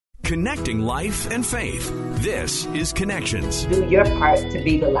Connecting life and faith. This is Connections. Do your part to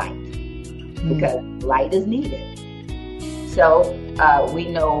be the light, because light is needed. So we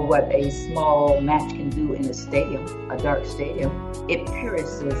know what a small match can do in a stadium, a dark stadium. It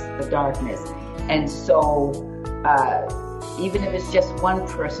pierces the darkness. And so even if it's just one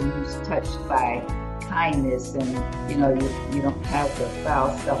person who's touched by kindness, and you don't have the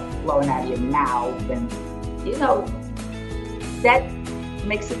foul stuff flowing out of your mouth, and that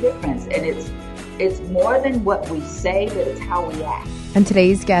makes a difference. And it's more than what we say, but it's how we act. And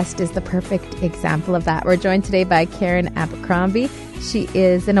today's guest is the perfect example of that. We're joined today by Karen Abercrombie. She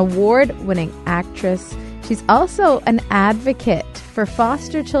is an award-winning actress. She's also an advocate for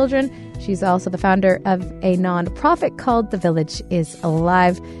foster children. She's also the founder of a nonprofit called The Village is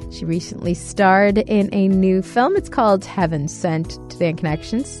Alive. She recently starred in a new film. It's called Heaven Sent. Today in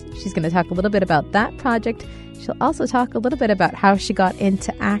Connections, she's going to talk a little bit about that project. She'll also talk a little bit about how she got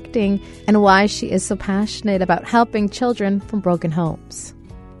into acting and why she is so passionate about helping children from broken homes.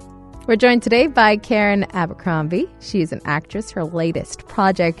 We're joined today by Karen Abercrombie. She is an actress. Her latest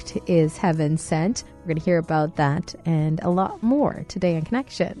project is Heaven Sent. We're going to hear about that and a lot more today in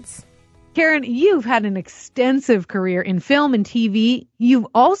Connections. Karen, you've had an extensive career in film and TV. You've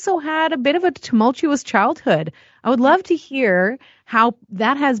also had a bit of a tumultuous childhood. I would love to hear how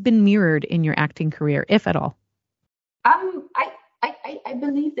that has been mirrored in your acting career, if at all. I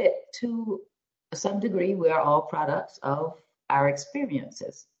believe that to some degree we are all products of our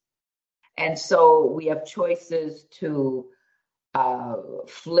experiences. And so we have choices to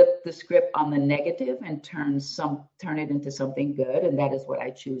flip the script on the negative and turn it into something good, and that is what I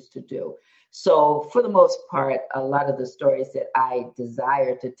choose to do. So for the most part, a lot of the stories that I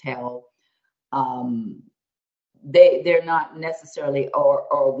desire to tell, they're not necessarily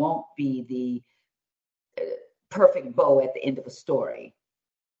or won't be the perfect bow at the end of a story,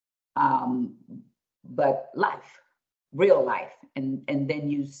 but life, real life, and then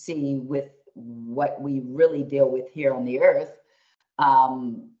you see with what we really deal with here on the earth,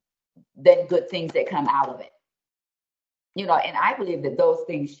 then good things that come out of it. And I believe that those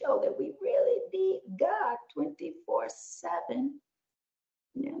things show that we really need God 24/7,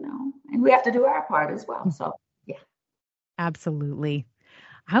 and we have to do our part as well. So, yeah. Absolutely.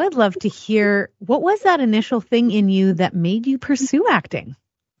 I would love to hear, what was that initial thing in you that made you pursue acting?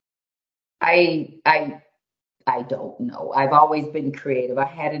 I don't know. I've always been creative. I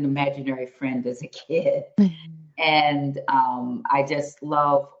had an imaginary friend as a kid. And I just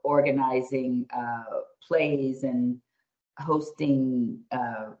love organizing plays and hosting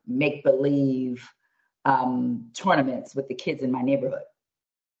make-believe tournaments with the kids in my neighborhood.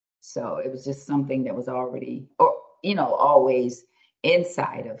 So it was just something that was already, always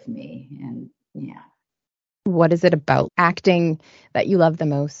inside of me. And yeah. What is it about acting that you love the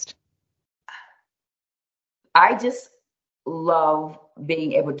most? I just love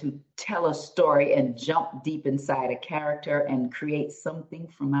being able to tell a story and jump deep inside a character and create something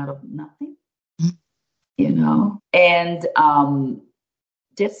from out of nothing, and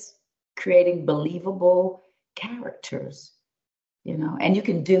just creating believable characters, and you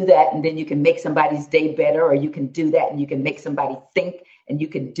can do that, and then you can make somebody's day better, or you can do that and you can make somebody think, and you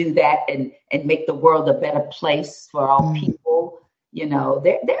can do that and make the world a better place for all people.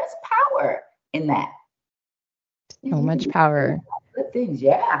 There's power in that. So much power. Good things.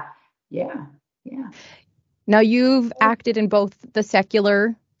 Yeah. Now, you've acted in both the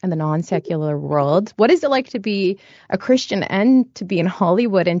secular and the non-secular world. What is it like to be a Christian and to be in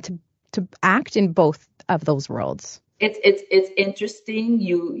Hollywood and to act in both of those worlds? It's interesting.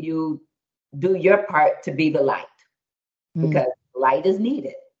 You do your part to be the light, because light is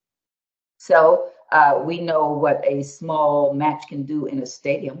needed. So we know what a small match can do in a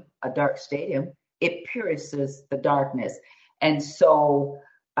stadium, a dark stadium. It pierces the darkness. And so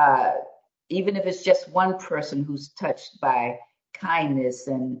even if it's just one person who's touched by kindness,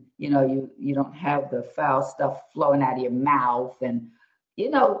 and you don't have the foul stuff flowing out of your mouth, and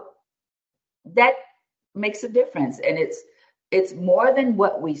that makes a difference. And it's more than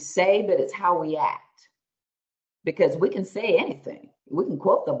what we say, but it's how we act, because we can say anything. We can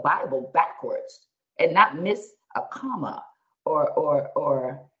quote the Bible backwards and not miss a comma or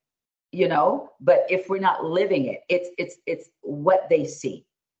but if we're not living it, it's what they see.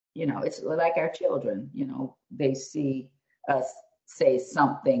 It's like our children, they see us say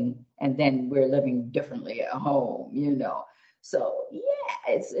something and then we're living differently at home, So yeah,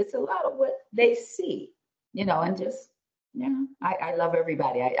 it's a lot of what they see, and just, I love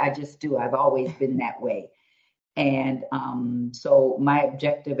everybody. I just do. I've always been that way. And so my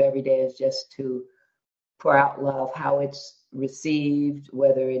objective every day is just to pour out love, how it's received,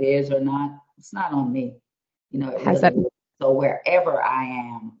 whether it is or not, it's not on me. It Has really that is. So wherever I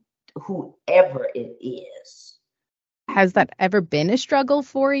am, whoever it is. has that ever been a struggle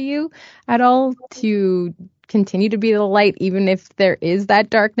for you at all to continue to be the light, even if there is that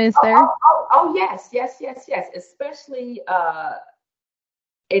darkness Oh, there? yes, yes, yes, yes. Especially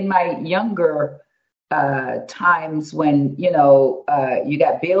in my younger times when, you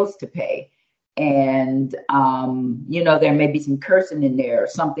got bills to pay and, there may be some cursing in there or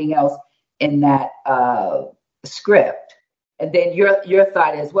something else in that script. And then your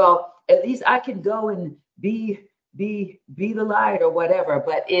thought is, well, at least I can go and be the light or whatever.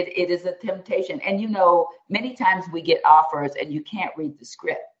 But it is a temptation. And, many times we get offers and you can't read the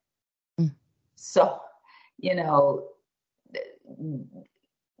script. Mm. So,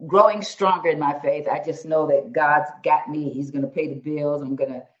 growing stronger in my faith, I just know that God's got me. He's going to pay the bills. I'm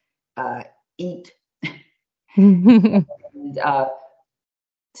going to eat. And,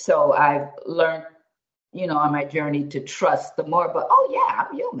 so I've learned, on my journey to trust the more. But,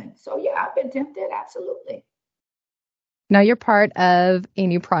 I'm human. So, yeah, I've been tempted. Absolutely. Now you're part of a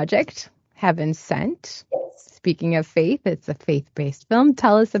new project, Heaven Sent. Yes. Speaking of faith, it's a faith-based film.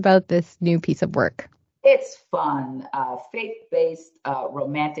 Tell us about this new piece of work. It's fun, faith-based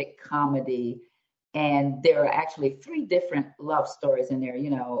romantic comedy, and there are actually 3 different love stories in there.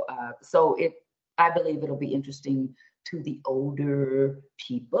 So I believe it'll be interesting to the older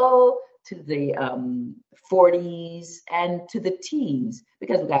people, to the 40s, and to the teens,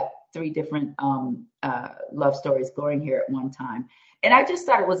 because we got 3 different love stories going here at one time. And I just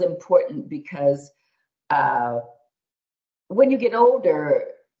thought it was important because when you get older,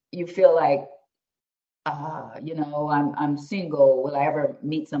 you feel like, I'm single. Will I ever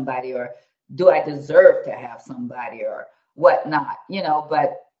meet somebody, or do I deserve to have somebody, or whatnot?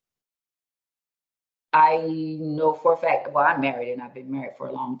 But I know for a fact, well, I'm married and I've been married for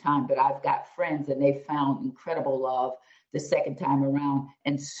a long time, but I've got friends and they found incredible love the second time around,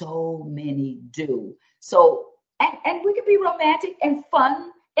 and so many do. So, and we can be romantic and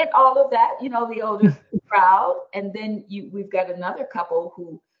fun and all of that, the older crowd. And then we've got another couple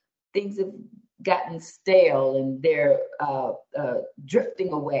who things have gotten stale and they're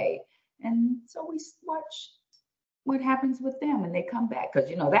drifting away. And so we watch what happens with them when they come back. Because,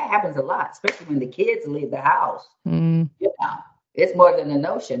 that happens a lot, especially when the kids leave the house. Mm. It's more than a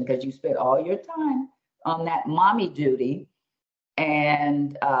notion because you spent all your time on that mommy duty.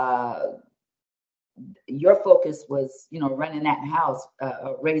 And your focus was, running that house,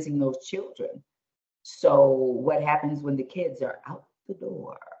 raising those children. So what happens when the kids are out the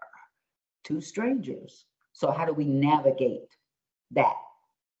door? 2 strangers. So how do we navigate that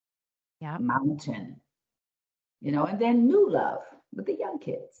mountain? And then new love with the young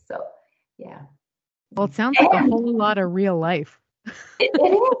kids. So, yeah. Well, it sounds like a whole lot of real life. It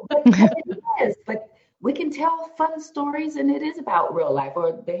is. But we can tell fun stories, and it is about real life,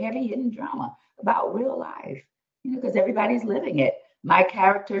 or the heavy hidden drama about real life, because everybody's living it. My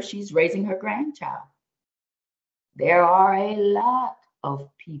character, she's raising her grandchild. There are a lot of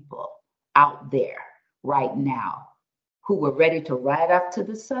people out there right now who were ready to ride off to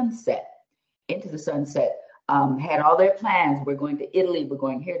the sunset, into the sunset, had all their plans. We're going to Italy, we're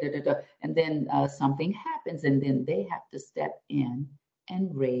going here, and then something happens, and then they have to step in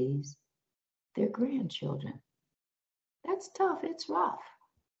and raise their grandchildren. That's tough, it's rough,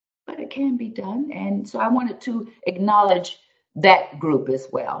 but it can be done. And so I wanted to acknowledge that group as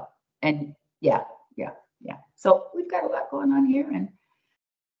well. And yeah. So we've got a lot going on here, and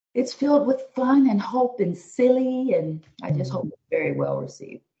it's filled with fun and hope and silly, and I just hope it's very well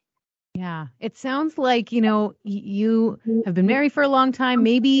received. Yeah, it sounds like, you have been married for a long time.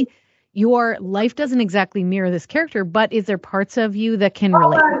 Maybe your life doesn't exactly mirror this character, but is there parts of you that can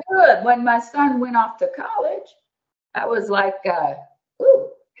relate? Good. When my son went off to college, I was like, ooh,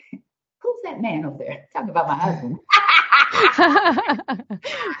 who's that man over there? Talking about my husband. I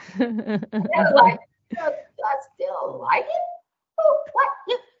was like, I still like it? Oh, what?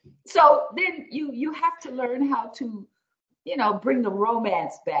 So then you have to learn how to, bring the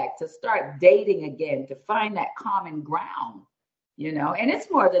romance back, to start dating again, to find that common ground, and it's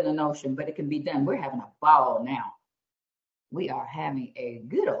more than a notion, but it can be done. We're having a ball now. We are having a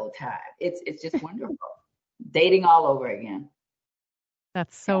good old time. It's just wonderful. Dating all over again.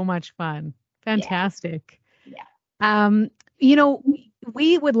 That's so much fun. Fantastic. Yeah.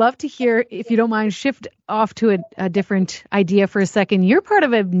 We would love to hear, if you don't mind, shift off to a different idea for a second. You're part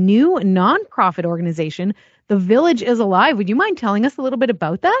of a new nonprofit organization, The Village is Alive. Would you mind telling us a little bit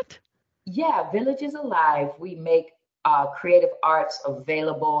about that? Yeah, Village is Alive. We make creative arts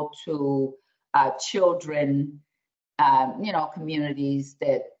available to children communities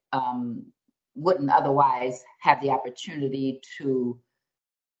that wouldn't otherwise have the opportunity to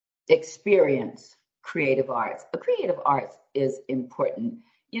experience creative arts. The creative arts is important.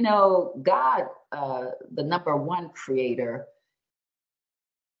 God, the number one creator,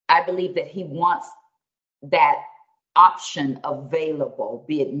 I believe that he wants that option available,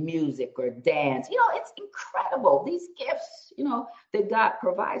 be it music or dance. It's incredible, these gifts, that God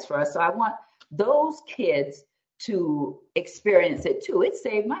provides for us. So I want those kids to experience it too. It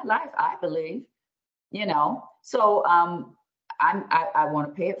saved my life, I believe, So I want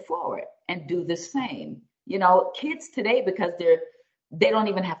to pay it forward and do the same. Kids today, because they don't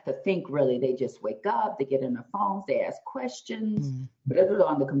even have to think really. They just wake up, they get on their phones, they ask questions, whatever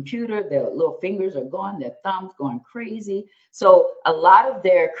on the computer, their little fingers are going, their thumbs going crazy. So a lot of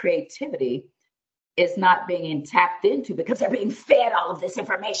their creativity is not being tapped into because they're being fed all of this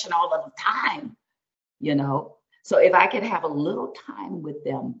information all of the time, So if I could have a little time with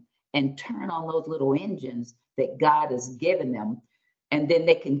them and turn on those little engines that God has given them, and then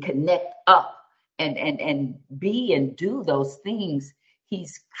they can connect up and be and do those things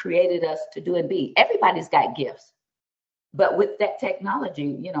he's created us to do and be. Everybody's got gifts, but with that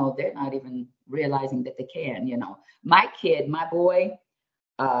technology, they're not even realizing that they can. My boy,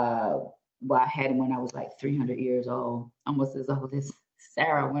 I had him when I was like 300 years old, almost as old as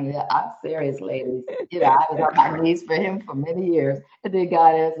Sarah. I'm serious, ladies. I was on my knees for him for many years, and then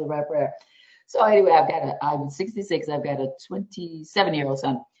God answered my prayer. So anyway, I'm 66. I've got a 27-year-old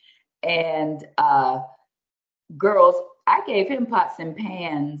son, and girls, I gave him pots and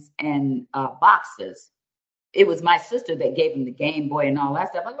pans and boxes. It was my sister that gave him the Game Boy and all that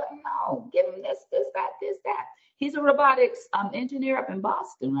stuff. I was like, no, give him this, that. He's a robotics engineer up in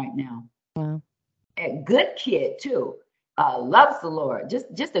Boston right now. Wow. A good kid too. Loves the Lord.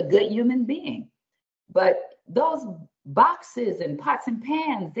 Just a good human being. But those boxes and pots and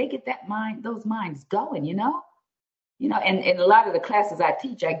pans, they get those minds going, and a lot of the classes I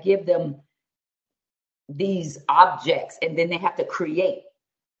teach, I give them these objects, and then they have to create.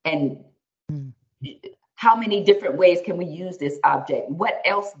 And how many different ways can we use this object? What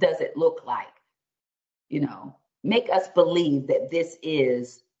else does it look like? Make us believe that this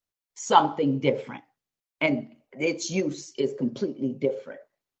is something different and its use is completely different,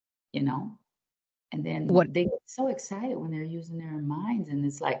 And then they get so excited when they're using their minds, and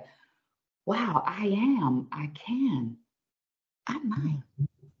it's like, wow, I can, I'm mine.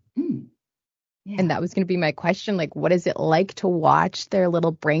 Yeah. And that was going to be my question. Like, what is it like to watch their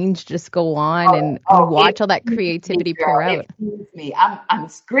little brains just go on and watch all that creativity pour out? Me. I'm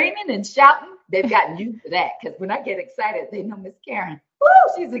screaming and shouting. They've gotten used to that because when I get excited, they know Miss Karen. Woo,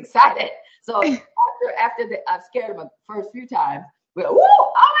 she's excited. So after I've scared them the first few times, we go, woo,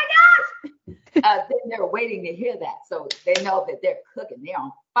 oh my gosh. Then they're waiting to hear that. So they know that they're cooking. They're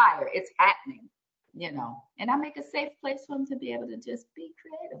on fire. It's happening, And I make a safe place for them to be able to just be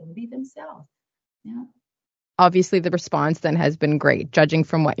creative and be themselves. Yeah. Obviously, the response then has been great, judging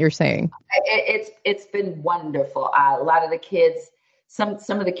from what you're saying. It's been wonderful. A lot of the kids, some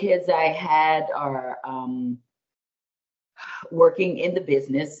of the kids I had are working in the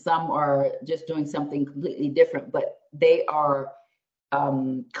business. Some are just doing something completely different, but they are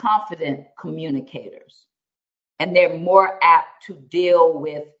confident communicators, and they're more apt to deal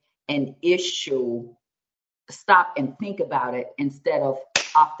with an issue, stop and think about it instead of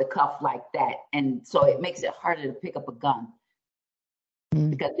off the cuff like that. And so it makes it harder to pick up a gun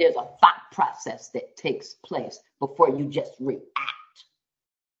because there's a thought process that takes place before you just react,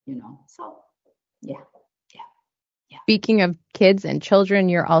 so yeah. Speaking of kids and children,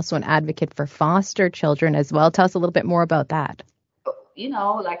 you're also an advocate for foster children as well. Tell us a little bit more about that.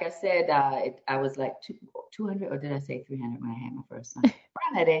 Like I said, I was like 200, or did I say 300 when I had my first son?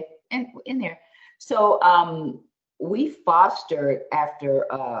 Around that age, and in there. So we fostered after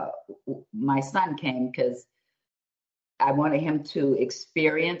my son came because I wanted him to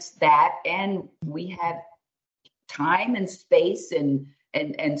experience that, and we had time and space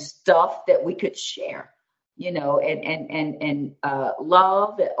and stuff that we could share, and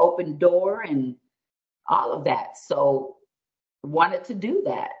love, an open door, and all of that. So wanted to do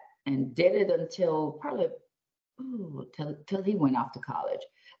that and did it until probably till he went off to college.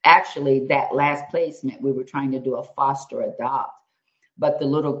 Actually, that last placement, we were trying to do a foster adopt, but the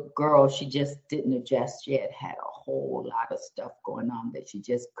little girl, she just didn't adjust. She had a whole lot of stuff going on that she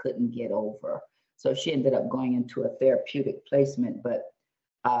just couldn't get over. So she ended up going into a therapeutic placement, but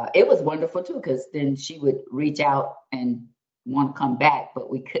it was wonderful too, because then she would reach out and want to come back,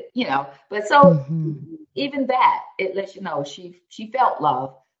 but we could, but so even that, it lets you know she felt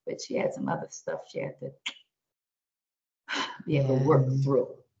love, but she had some other stuff she had to be able to work through,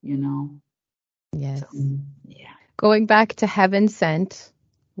 you know? Yes. So, yeah. Going back to Heaven Sent,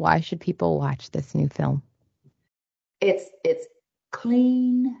 why should people watch this new film? It's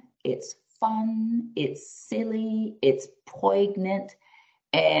clean, it's fun, it's silly, it's poignant,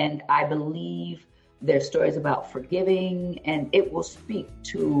 and I believe there's stories about forgiving, and it will speak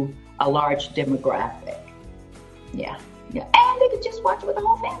to a large demographic. Yeah. And they could just watch it with the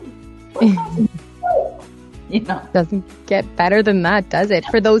whole family. You know. Doesn't get better than that, does it?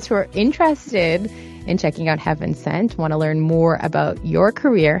 For those who are interested in checking out Heaven Sent, want to learn more about your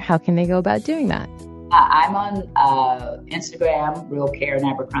career, how can they go about doing that? I'm on Instagram, Real Karen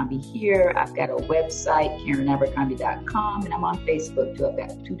Abercrombie here. I've got a website, KarenAbercrombie.com, and I'm on Facebook too. I've got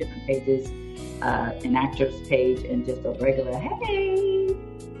 2 different pages, an actress page and just a regular, hey,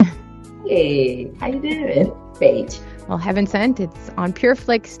 how you doing page. Well, Heaven Sent, it's on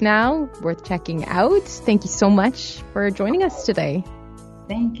PureFlix now, worth checking out. Thank you so much for joining us today.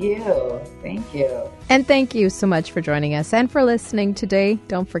 Thank you. And thank you so much for joining us and for listening today.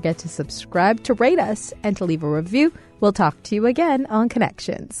 Don't forget to subscribe, to rate us, and to leave a review. We'll talk to you again on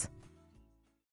Connections.